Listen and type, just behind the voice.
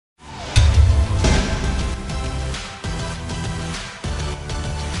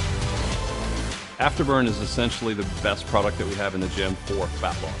Afterburn is essentially the best product that we have in the gym for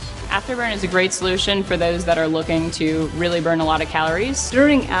fat loss. Afterburn is a great solution for those that are looking to really burn a lot of calories.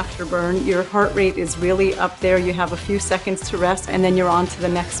 During Afterburn, your heart rate is really up there. You have a few seconds to rest, and then you're on to the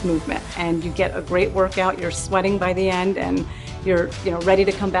next movement. And you get a great workout. You're sweating by the end, and you're ready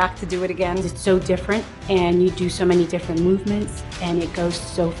to come back to do it again. It's so different, and you do so many different movements, and it goes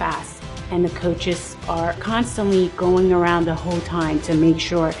so fast. And the coaches are constantly going around the whole time to make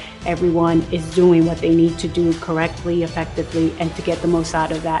sure everyone is doing what they need to do correctly, effectively, and to get the most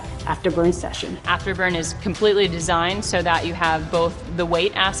out of that Afterburn session. Afterburn is completely designed so that you have both the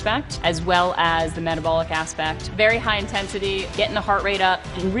weight aspect as well as the metabolic aspect. Very high intensity, getting the heart rate up,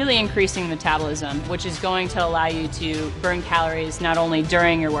 and really increasing metabolism, which is going to allow you to burn calories not only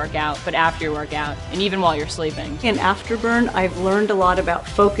during your workout, but after your workout, and even while you're sleeping. In Afterburn, I've learned a lot about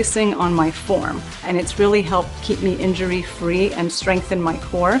focusing on my form, and it's really helped keep me injury-free and strengthen my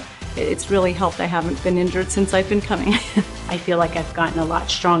core. It's really helped. I haven't been injured since I've been coming. I feel like I've gotten a lot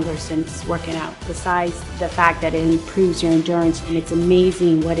stronger since working out. Besides the fact that it improves your endurance, and it's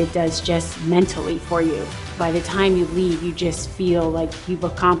amazing what it does just mentally for you. By the time you leave, you just feel like you've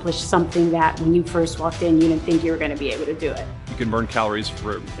accomplished something that when you first walked in, you didn't think you were going to be able to do it. You can burn calories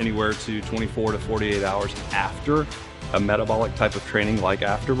for anywhere to 24 to 48 hours after a metabolic type of training like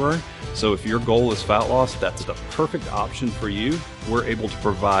Afterburn. So if your goal is fat loss, that's the perfect option for you. We're able to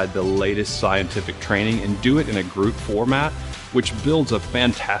provide the latest scientific training and do it in a group format, which builds a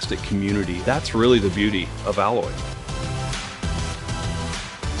fantastic community. That's really the beauty of Alloy.